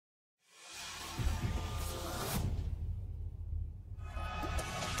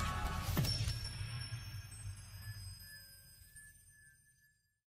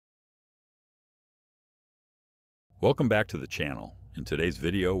Welcome back to the channel. In today's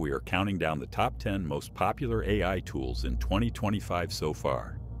video, we are counting down the top 10 most popular AI tools in 2025 so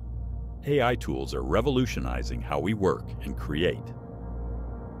far. AI tools are revolutionizing how we work and create.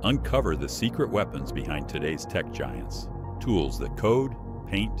 Uncover the secret weapons behind today's tech giants, tools that code,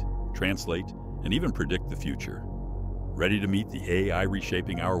 paint, translate, and even predict the future. Ready to meet the AI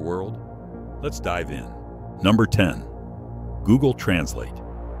reshaping our world? Let's dive in. Number 10. Google Translate.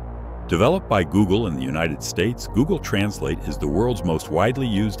 Developed by Google in the United States, Google Translate is the world's most widely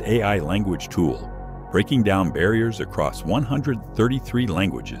used AI language tool, breaking down barriers across 133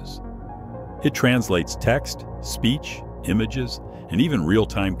 languages. It translates text, speech, images, and even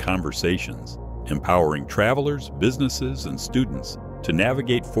real-time conversations, empowering travelers, businesses, and students to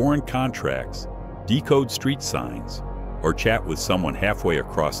navigate foreign contracts, decode street signs, or chat with someone halfway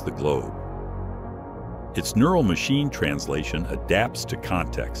across the globe. Its neural machine translation adapts to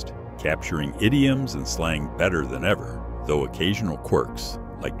context, capturing idioms and slang better than ever, though occasional quirks,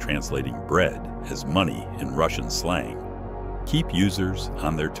 like translating bread as money in Russian slang, keep users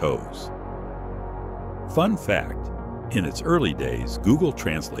on their toes. Fun fact, in its early days, Google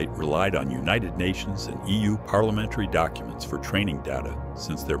Translate relied on United Nations and EU parliamentary documents for training data,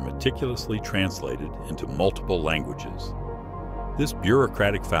 since they're meticulously translated into multiple languages. This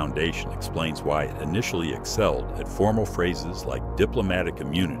bureaucratic foundation explains why it initially excelled at formal phrases like diplomatic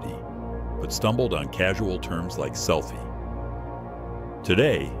immunity, but stumbled on casual terms like selfie.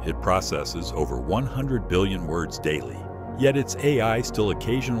 Today, it processes over 100 billion words daily, yet its AI still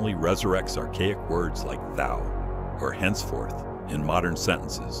occasionally resurrects archaic words like thou or henceforth in modern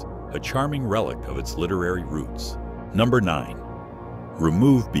sentences, a charming relic of its literary roots. Number 9.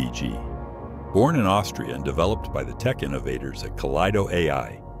 Remove BG. Born in Austria and developed by the tech innovators at Kaleido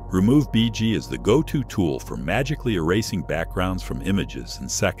AI, Remove BG is the go-to tool for magically erasing backgrounds from images in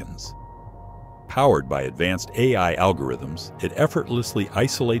seconds. Powered by advanced AI algorithms, it effortlessly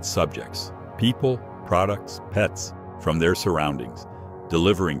isolates subjects, people, products, pets, from their surroundings,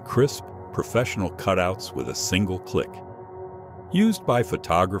 delivering crisp, professional cutouts with a single click. Used by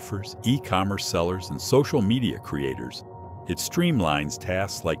photographers, e-commerce sellers, and social media creators, it streamlines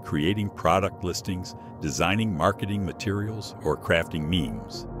tasks like creating product listings, designing marketing materials, or crafting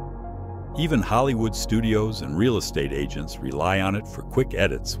memes. Even Hollywood studios and real estate agents rely on it for quick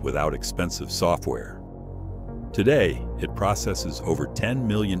edits without expensive software. Today, it processes over 10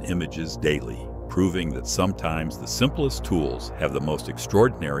 million images daily, proving that sometimes the simplest tools have the most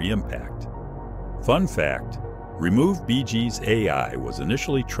extraordinary impact. Fun fact, Remove BG's AI was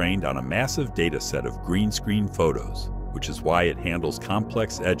initially trained on a massive dataset of green screen photos, which is why it handles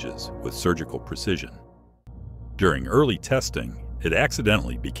complex edges with surgical precision. During early testing, it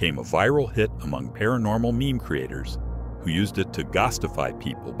accidentally became a viral hit among paranormal meme creators who used it to ghostify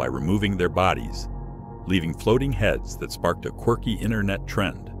people by removing their bodies, leaving floating heads that sparked a quirky internet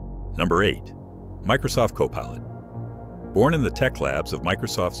trend. Number 8. Microsoft Copilot. Born in the tech labs of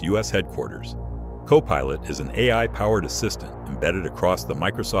Microsoft's US headquarters, Copilot is an AI-powered assistant embedded across the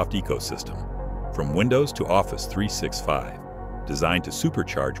Microsoft ecosystem, from Windows to Office 365, designed to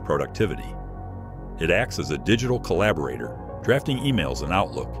supercharge productivity. It acts as a digital collaborator, drafting emails in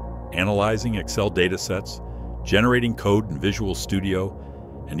Outlook, analyzing Excel datasets, generating code in Visual Studio,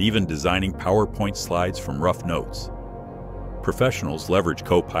 and even designing PowerPoint slides from rough notes. Professionals leverage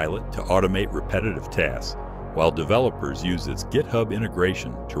Copilot to automate repetitive tasks, while developers use its GitHub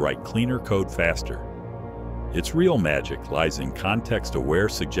integration to write cleaner code faster. Its real magic lies in context-aware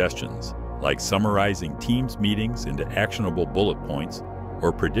suggestions, like summarizing Teams meetings into actionable bullet points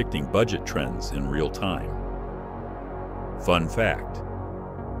or predicting budget trends in real time. Fun fact,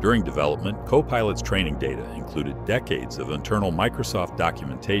 during development, Copilot's training data included decades of internal Microsoft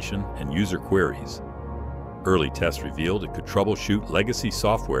documentation and user queries. Early tests revealed it could troubleshoot legacy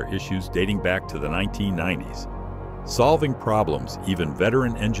software issues dating back to the 1990s, solving problems even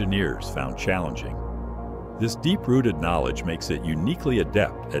veteran engineers found challenging. This deep-rooted knowledge makes it uniquely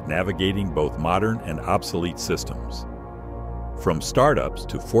adept at navigating both modern and obsolete systems. From startups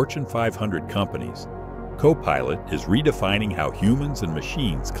to Fortune 500 companies, Copilot is redefining how humans and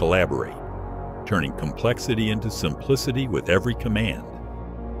machines collaborate, turning complexity into simplicity with every command.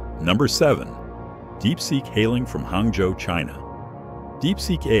 Number 7. Deepseek, hailing from Hangzhou, China.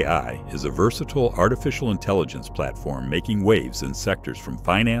 Deepseek AI is a versatile artificial intelligence platform making waves in sectors from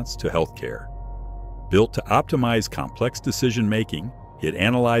finance to healthcare. Built to optimize complex decision-making, it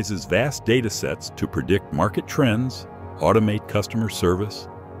analyzes vast datasets to predict market trends, automate customer service,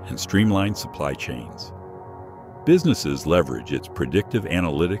 and streamline supply chains. Businesses leverage its predictive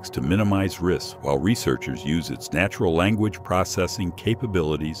analytics to minimize risks, while researchers use its natural language processing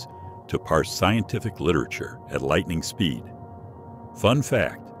capabilities to parse scientific literature at lightning speed. Fun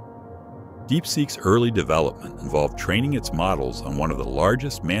fact: Deepseek's early development involved training its models on one of the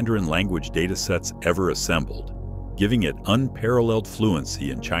largest Mandarin language datasets ever assembled, giving it unparalleled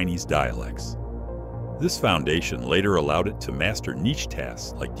fluency in Chinese dialects. This foundation later allowed it to master niche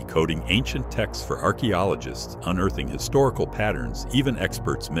tasks like decoding ancient texts for archaeologists, unearthing historical patterns even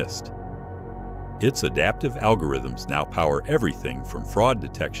experts missed. Its adaptive algorithms now power everything from fraud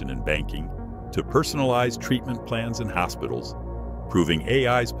detection in banking to personalized treatment plans in hospitals, proving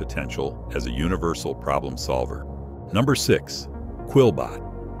AI's potential as a universal problem solver. Number 6.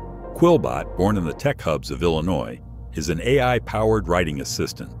 Quillbot. Quillbot, born in the tech hubs of Illinois, is an AI-powered writing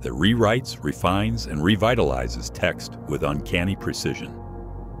assistant that rewrites, refines, and revitalizes text with uncanny precision.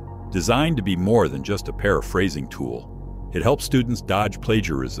 Designed to be more than just a paraphrasing tool, it helps students dodge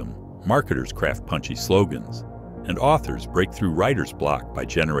plagiarism, marketers craft punchy slogans, and authors break through writer's block by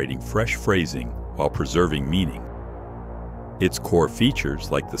generating fresh phrasing while preserving meaning. Its core features,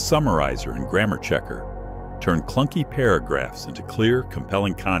 like the summarizer and grammar checker, turn clunky paragraphs into clear,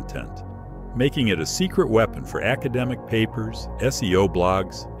 compelling content, making it a secret weapon for academic papers, SEO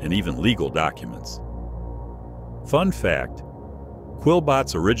blogs, and even legal documents. Fun fact: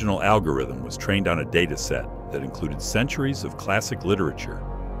 Quillbot's original algorithm was trained on a dataset that included centuries of classic literature,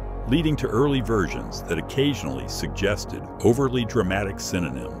 leading to early versions that occasionally suggested overly dramatic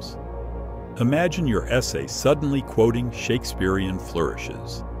synonyms. Imagine your essay suddenly quoting Shakespearean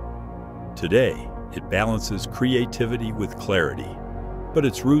flourishes. Today, it balances creativity with clarity, but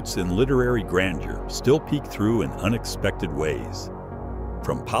its roots in literary grandeur still peek through in unexpected ways.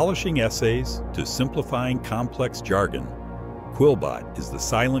 From polishing essays to simplifying complex jargon, Quillbot is the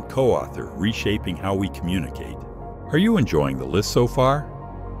silent co-author reshaping how we communicate. Are you enjoying the list so far?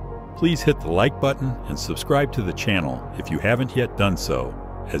 Please hit the like button and subscribe to the channel if you haven't yet done so,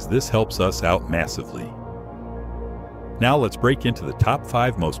 as this helps us out massively. Now let's break into the top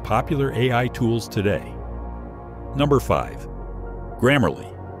 5 most popular AI tools today. Number 5. Grammarly.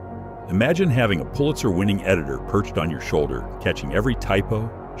 Imagine having a Pulitzer-winning editor perched on your shoulder, catching every typo,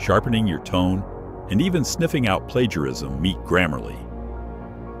 sharpening your tone, and even sniffing out plagiarism. Meet Grammarly.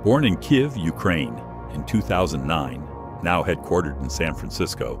 Born in Kyiv, Ukraine, in 2009, now headquartered in San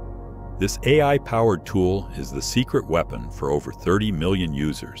Francisco, this AI-powered tool is the secret weapon for over 30 million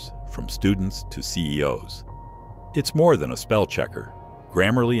users, from students to CEOs. It's more than a spell checker.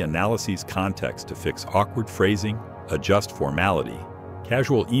 Grammarly analyzes context to fix awkward phrasing, adjust formality,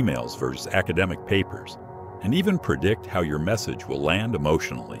 casual emails versus academic papers, and even predict how your message will land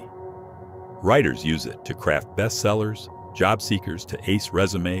emotionally. Writers use it to craft bestsellers, job seekers to ace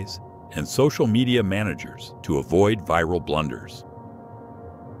resumes, and social media managers to avoid viral blunders.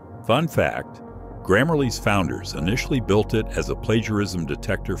 Fun fact: Grammarly's founders initially built it as a plagiarism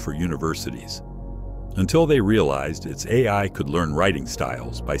detector for universities, until they realized its AI could learn writing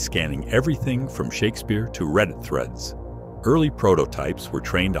styles by scanning everything from Shakespeare to Reddit threads. Early prototypes were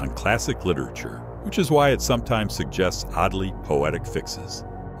trained on classic literature, which is why it sometimes suggests oddly poetic fixes.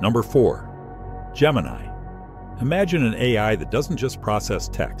 Number 4. Gemini. Imagine an AI that doesn't just process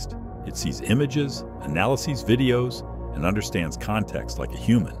text. It sees images, analyses videos, and understands context like a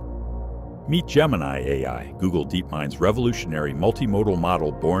human. Meet Gemini AI, Google DeepMind's revolutionary multimodal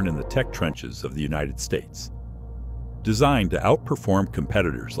model born in the tech trenches of the United States. Designed to outperform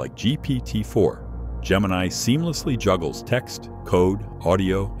competitors like GPT-4, Gemini seamlessly juggles text, code,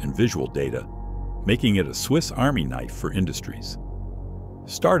 audio, and visual data, making it a Swiss Army knife for industries.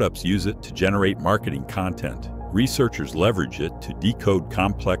 Startups use it to generate marketing content, researchers leverage it to decode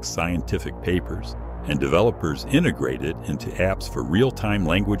complex scientific papers, and developers integrate it into apps for real-time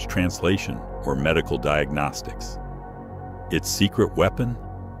language translation or medical diagnostics. Its secret weapon?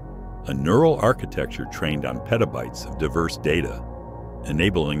 A neural architecture trained on petabytes of diverse data,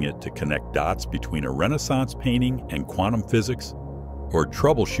 enabling it to connect dots between a Renaissance painting and quantum physics, or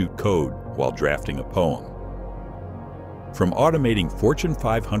troubleshoot code while drafting a poem. From automating Fortune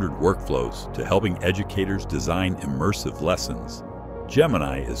 500 workflows to helping educators design immersive lessons,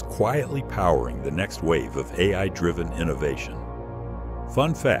 Gemini is quietly powering the next wave of AI-driven innovation.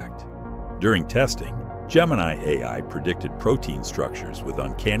 Fun fact: during testing, Gemini AI predicted protein structures with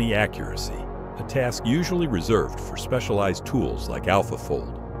uncanny accuracy, a task usually reserved for specialized tools like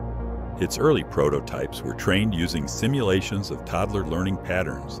AlphaFold. Its early prototypes were trained using simulations of toddler learning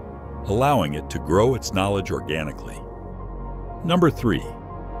patterns, allowing it to grow its knowledge organically. Number 3.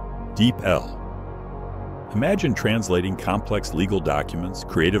 DeepL. Imagine translating complex legal documents,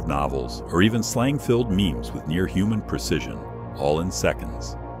 creative novels, or even slang-filled memes with near-human precision, all in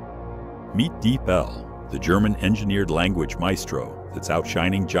seconds. Meet DeepL, the German-engineered language maestro that's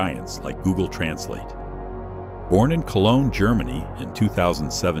outshining giants like Google Translate. Born in Cologne, Germany in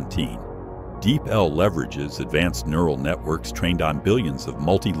 2017, DeepL leverages advanced neural networks trained on billions of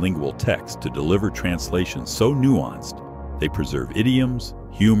multilingual text to deliver translations so nuanced they preserve idioms,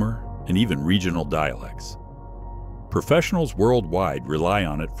 humor, and even regional dialects. Professionals worldwide rely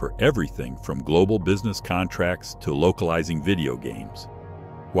on it for everything from global business contracts to localizing video games,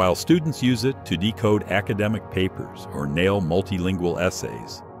 while students use it to decode academic papers or nail multilingual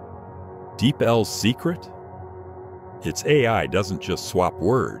essays. DeepL's secret? Its AI doesn't just swap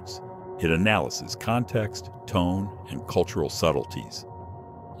words, it analyzes context, tone, and cultural subtleties.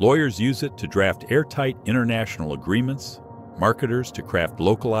 Lawyers use it to draft airtight international agreements, marketers to craft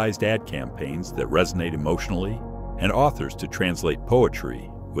localized ad campaigns that resonate emotionally, and authors to translate poetry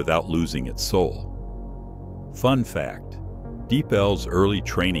without losing its soul. Fun fact: DeepL's early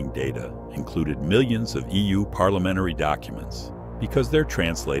training data included millions of EU parliamentary documents because they're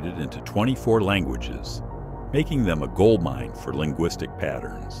translated into 24 languages, making them a goldmine for linguistic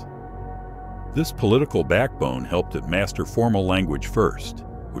patterns. This political backbone helped it master formal language first,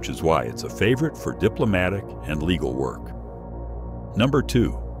 which is why it's a favorite for diplomatic and legal work. Number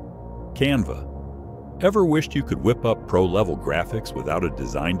 2. Canva. Ever wished you could whip up pro-level graphics without a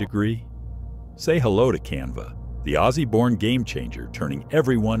design degree? Say hello to Canva, the Aussie-born game-changer turning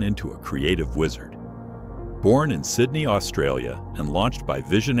everyone into a creative wizard. Born in Sydney, Australia, and launched by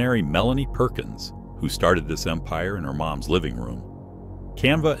visionary Melanie Perkins, who started this empire in her mom's living room,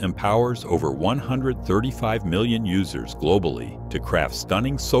 Canva empowers over 135 million users globally to craft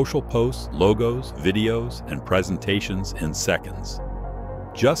stunning social posts, logos, videos, and presentations in seconds.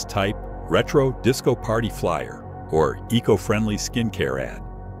 Just type retro disco party flyer or eco-friendly skincare ad,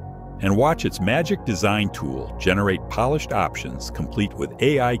 and watch its magic design tool generate polished options complete with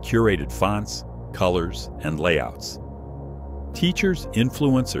AI-curated fonts, colors, and layouts. Teachers,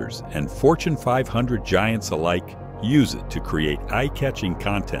 influencers, and Fortune 500 giants alike use it to create eye-catching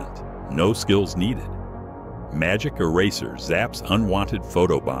content, no skills needed. Magic Eraser zaps unwanted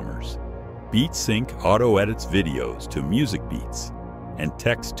photo bombers. Deepseek auto-edits videos to music beats, and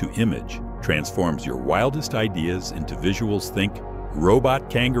text to image transforms your wildest ideas into visuals. Think robot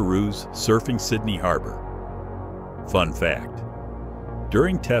kangaroos surfing Sydney Harbor. Fun fact: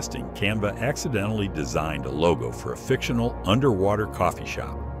 during testing, Canva accidentally designed a logo for a fictional underwater coffee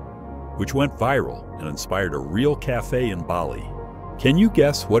shop, which went viral and inspired a real cafe in Bali. Can you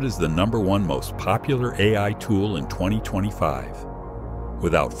guess what is the #1 most popular AI tool in 2025?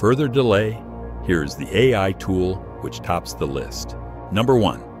 Without further delay, here's the AI tool which tops the list. Number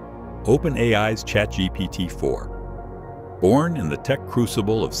 1. OpenAI's ChatGPT-4. Born in the tech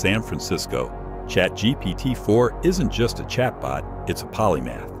crucible of San Francisco, ChatGPT-4 isn't just a chatbot, it's a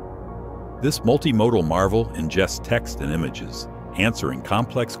polymath. This multimodal marvel ingests text and images, answering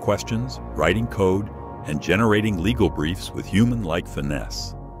complex questions, writing code, and generating legal briefs with human-like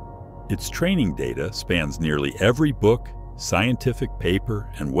finesse. Its training data spans nearly every book, scientific paper,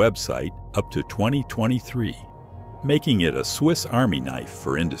 and website up to 2023, making it a Swiss Army knife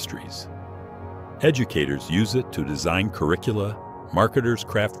for industries. Educators use it to design curricula, marketers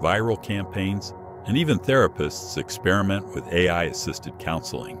craft viral campaigns, and even therapists experiment with AI-assisted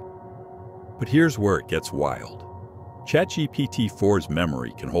counseling. But here's where it gets wild. ChatGPT-4's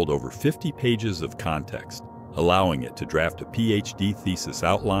memory can hold over 50 pages of context, allowing it to draft a PhD thesis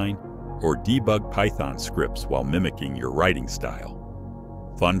outline or debug Python scripts while mimicking your writing style.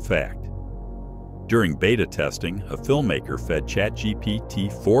 Fun fact: during beta testing, a filmmaker fed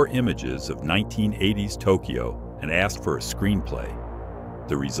ChatGPT-4 images of 1980s Tokyo and asked for a screenplay.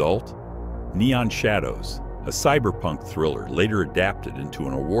 The result? Neon Shadows, a cyberpunk thriller later adapted into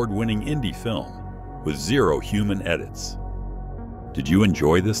an award-winning indie film with 0 human edits. Did you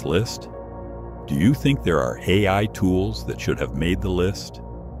enjoy this list? Do you think there are AI tools that should have made the list?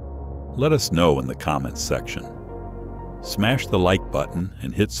 Let us know in the comments section. Smash the like button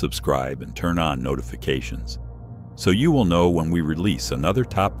and hit subscribe and turn on notifications so you will know when we release another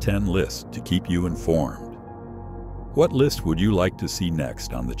top 10 list to keep you informed. What list would you like to see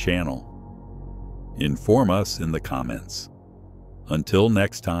next on the channel? Inform us in the comments. Until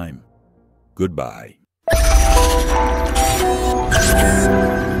next time, goodbye.